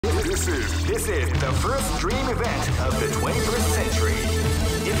This is the first dream event of the 21st century.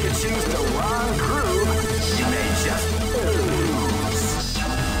 If you choose the wrong groove, you may just lose.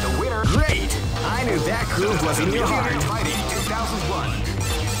 The winner. Great! I knew that groove was in your heart. Fighting 2001.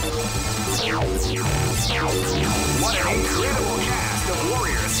 What an incredible cast of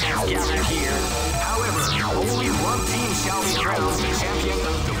warriors has gathered here. However, only one team shall be crowned the champion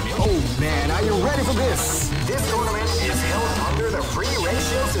of the million. Oh man, are you ready for this? This tournament is held under the free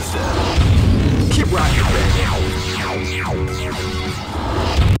ratio system. Keep rocking, baby.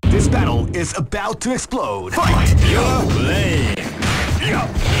 This battle is about to explode. Fight! You're playing. You're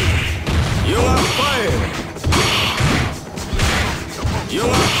fired.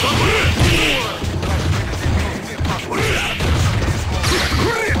 You're fired.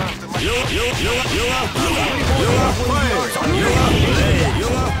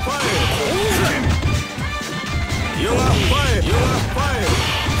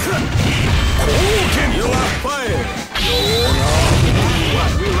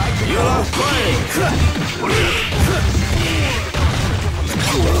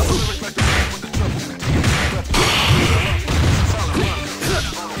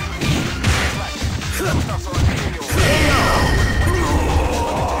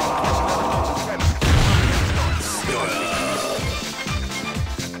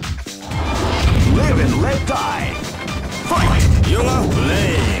 Live and let die. Fight! You are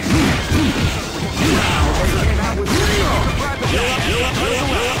playing.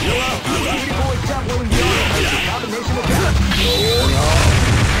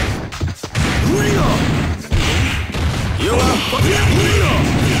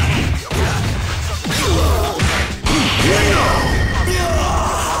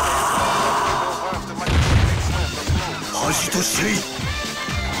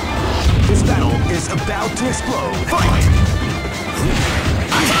 This battle is about to explode. Fight!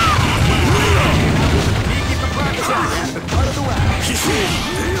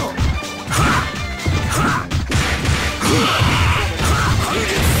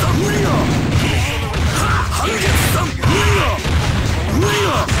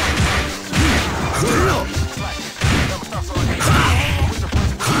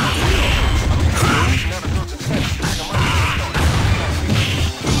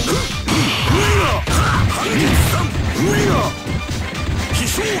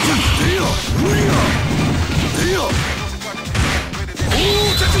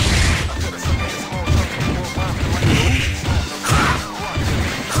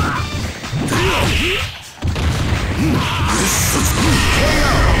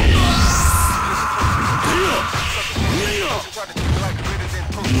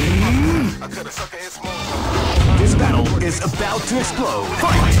 This battle is about to explode.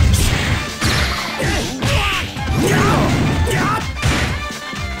 Fight!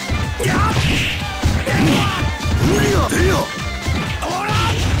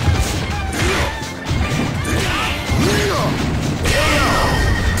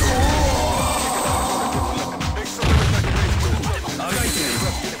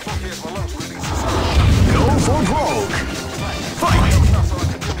 Go for broke. Fight!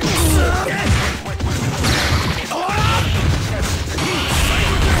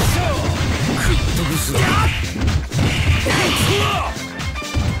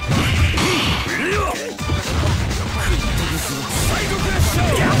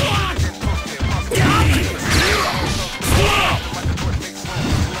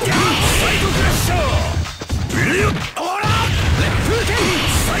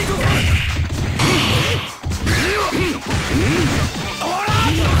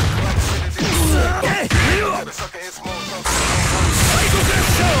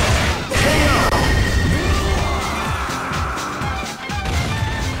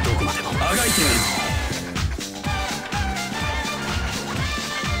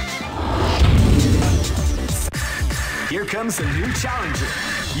 Here comes a new challenger.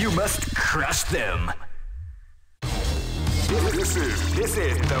 You must crush them. This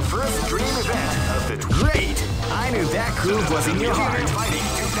is the first dream event of the Great! I knew that groove was in your heart. Fighting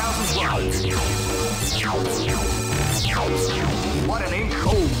 2001. What an ink!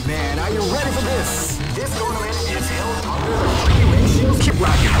 Oh man, are you ready for this? This tournament is held under the free ratio. Keep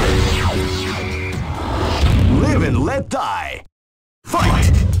rocking, baby. Live and let die. Fight!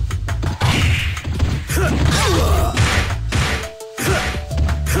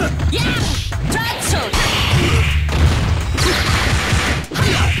 Yeah! That's so.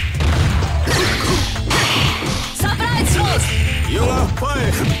 Surprise move! You are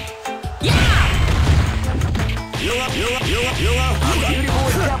fired. Yeah! You are Beautiful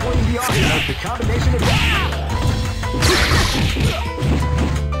example in the art of the combination of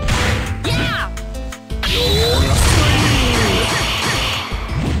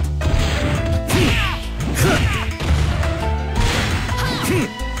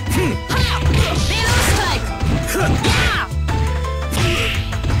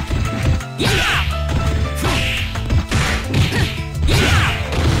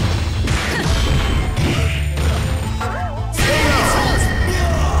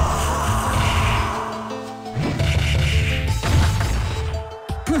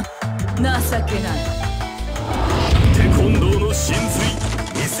情けない。テコンドーの神髄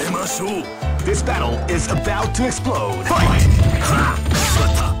見せましょう。 This battle is about to explode. Fight!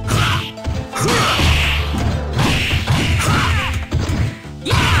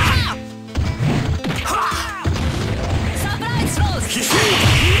 Yeah! Surprise throws!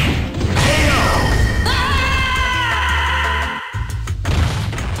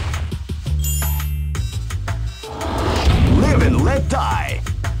 Live and let die.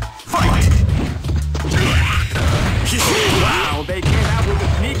 Fight! Wow, they came out with a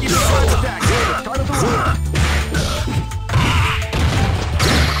sneaky surprise attack here at the start of the round.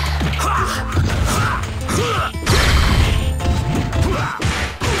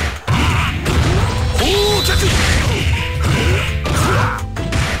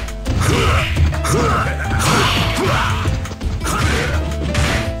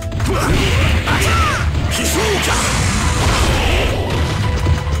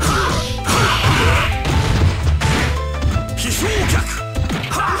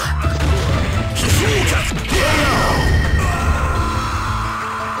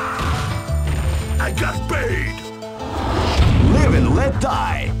 I got paid. Live and let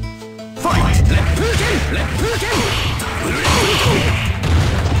die. Fight! Let Putin! Let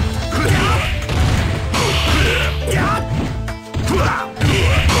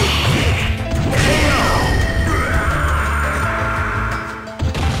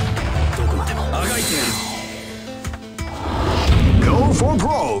Go for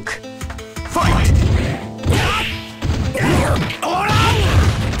broke. Fight!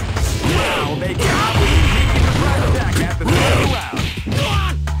 Wow, they got me. Surprise attack at the start of the round.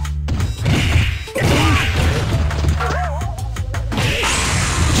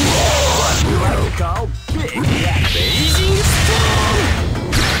 What we like to call Big Cat Beijing Storm.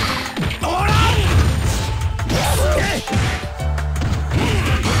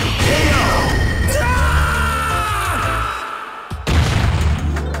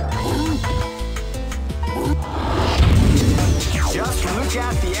 Just look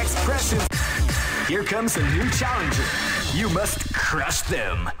at the expressions. Here comes a new challenger. You must crush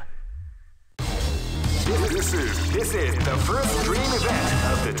them. This is the first dream event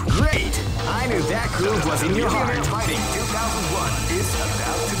of the Great! I knew that groove was in your heart. Fighting 2001 is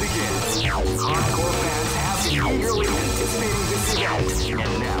about to begin. Hardcore fans have been eagerly anticipating this event.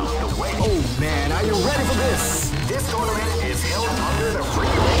 And now, the wait. Oh man, are you ready for this? This tournament is held under the free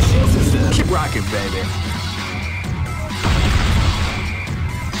ratio system. Keep rocking, baby.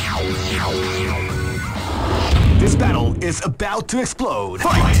 This battle is about to explode.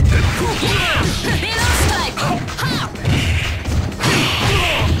 Fight! Yeah! Below strike! Ha!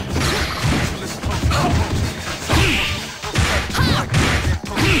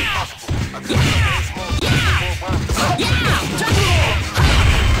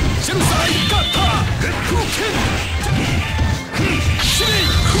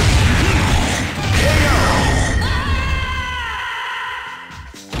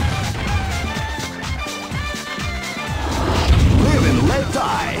 Live and let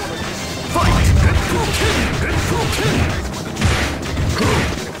die. Fight!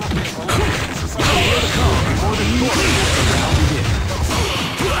 Before the round begins.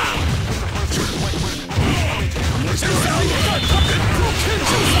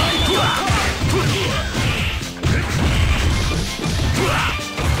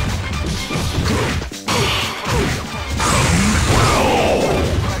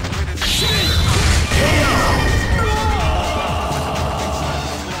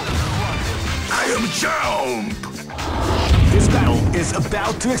 I am Jump. This battle is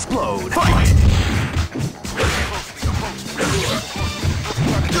about to explode. Fight!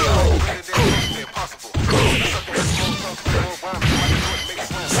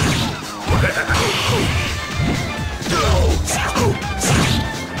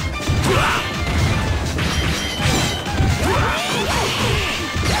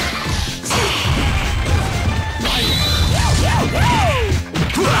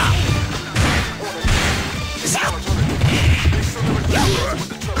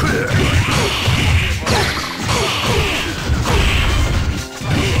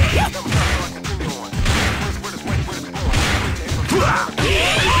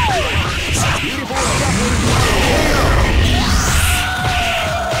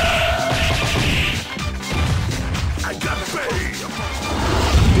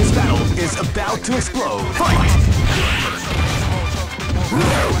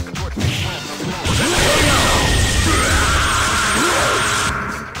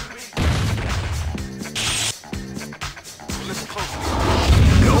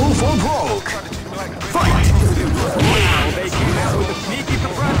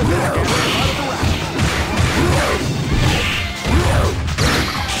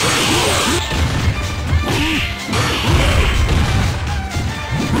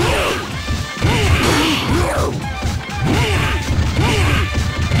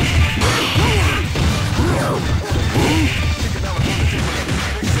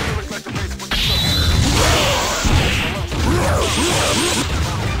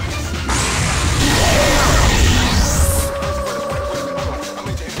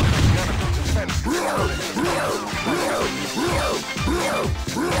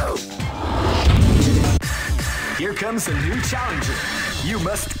 comes a new challenger. You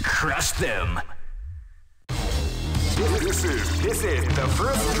must crush them. This is the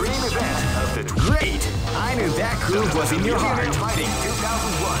first dream event of the... Great! I knew that groove was in your heart. Fighting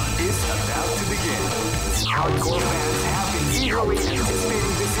 2001 is about to begin. Hardcore fans have been eagerly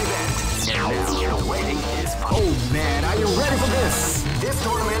anticipating this event. And now the waiting is fun. Oh man, are you ready for this? This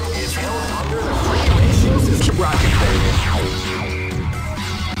tournament is held under the free ratio system. Keep rocking, baby.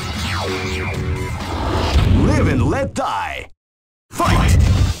 Live and let die. Fight!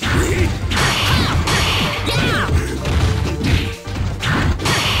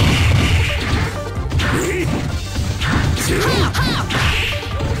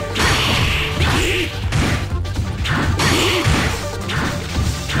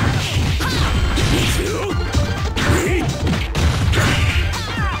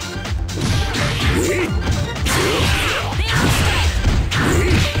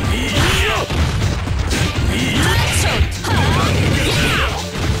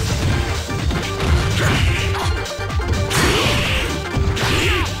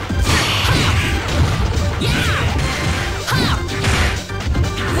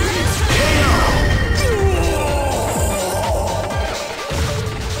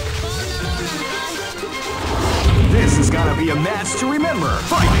 This is gonna be a match to remember.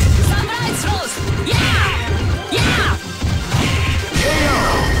 Fight! Samurai throws! Yeah! Yeah!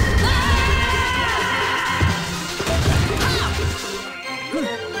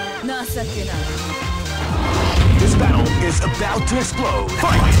 This battle is about to explode.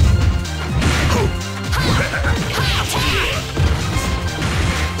 Fight!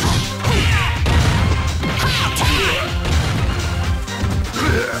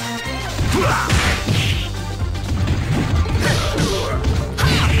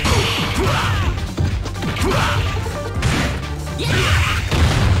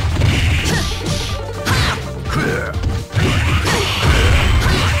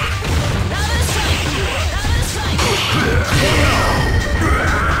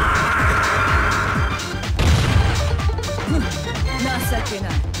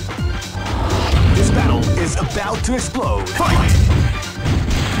 This battle is about to explode. Fight!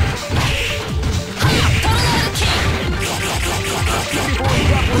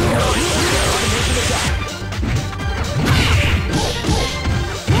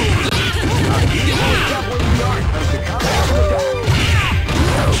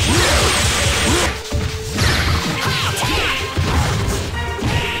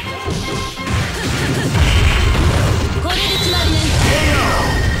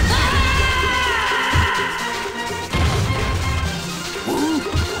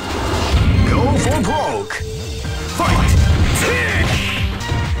 Go for broke. Fight!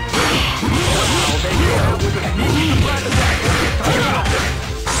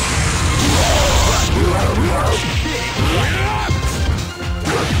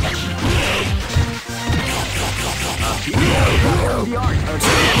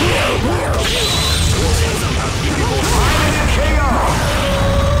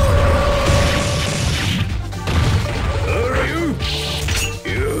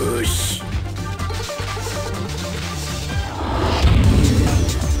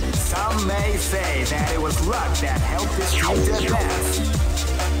 Some may say that it was luck that helped this team to advance.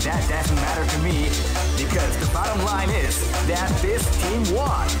 That doesn't matter to me, because the bottom line is that this team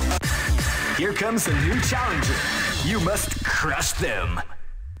won. Here comes a new challenger. You must crush them.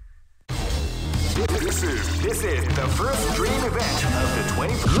 This is the first dream event of the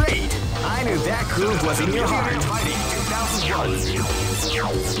 20th. Great! I knew that groove was in your heart. Fighting 2001.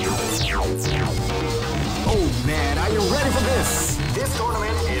 Oh man, are you ready for this? This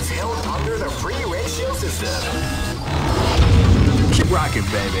tournament is held under the free ratio system. Keep rocking,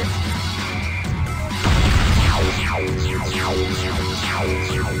 baby.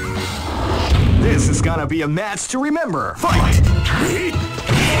 This is gonna be a match to remember. Fight!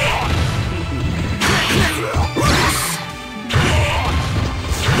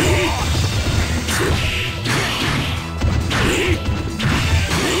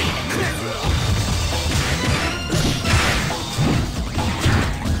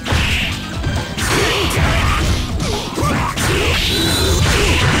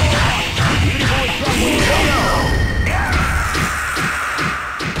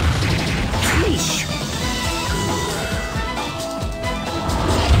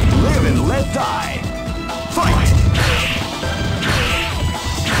 Live and let die. Fight!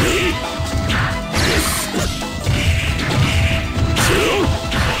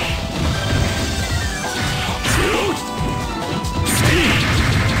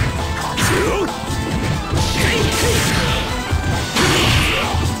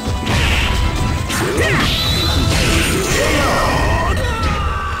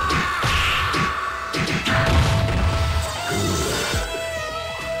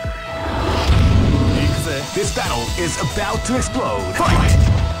 This battle is about to explode. Fight!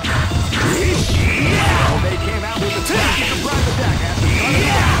 Well, they came out with a surprise attack at the start of the round.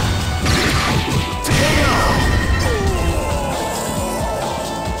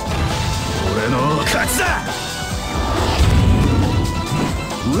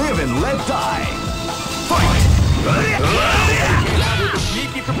 Live and let die. Fight! Well, they came out with a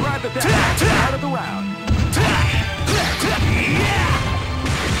sneaky surprise attack at the start of the round.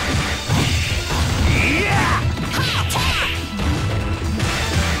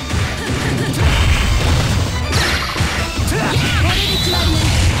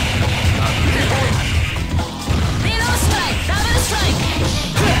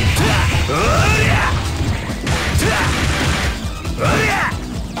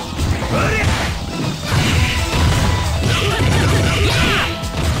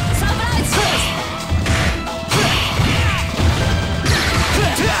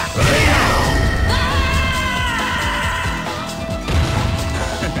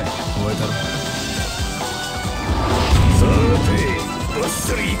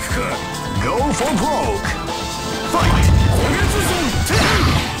 Go for broke! Fight!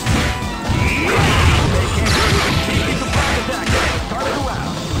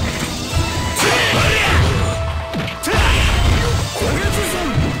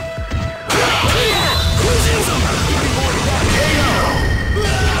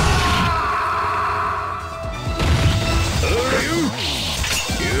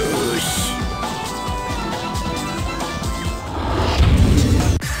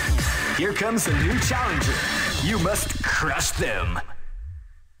 Here comes a new challenger. You must crush them.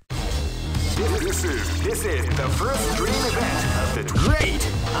 This is the first dream event of the great.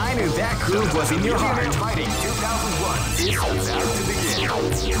 I knew that groove was in your heart. Fighting 2001 is about to begin.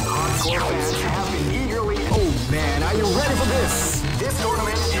 Hardcore fans have been eagerly. Oh man, are you ready for this? This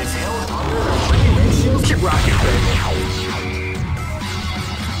tournament is held under the free ratio. Keep rocking, baby.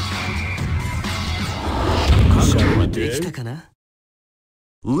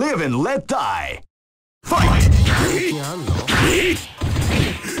 Live and let die. Fight!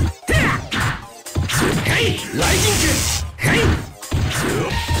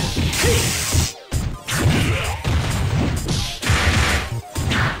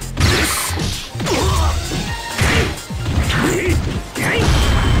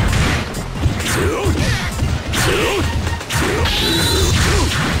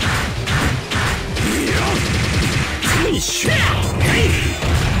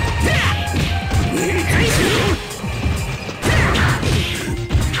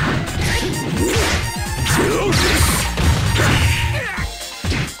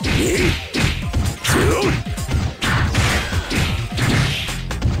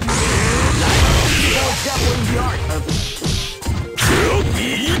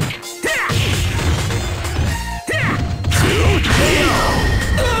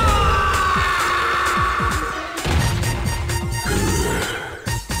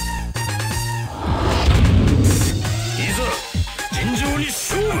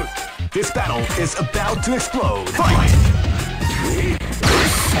 This battle is about to explode. Fight!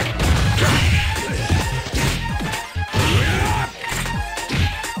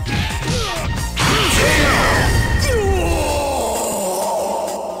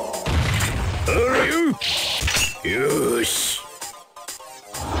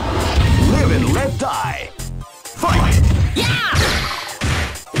 Live and let die. Fight! Yeah!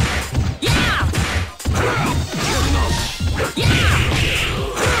 Yeah! Yeah!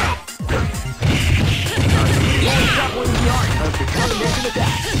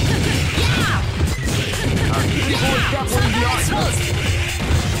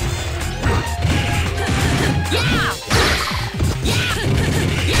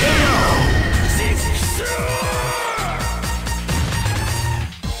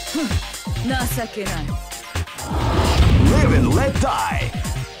 Live and let die.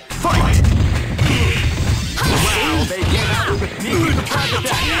 Fight! Wow, they came out with a sneaky surprise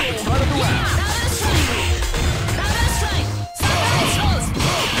attack at the start of the round.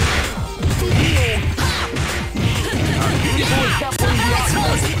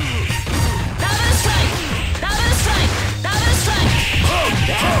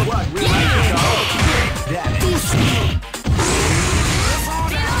 That's what we like to call that is.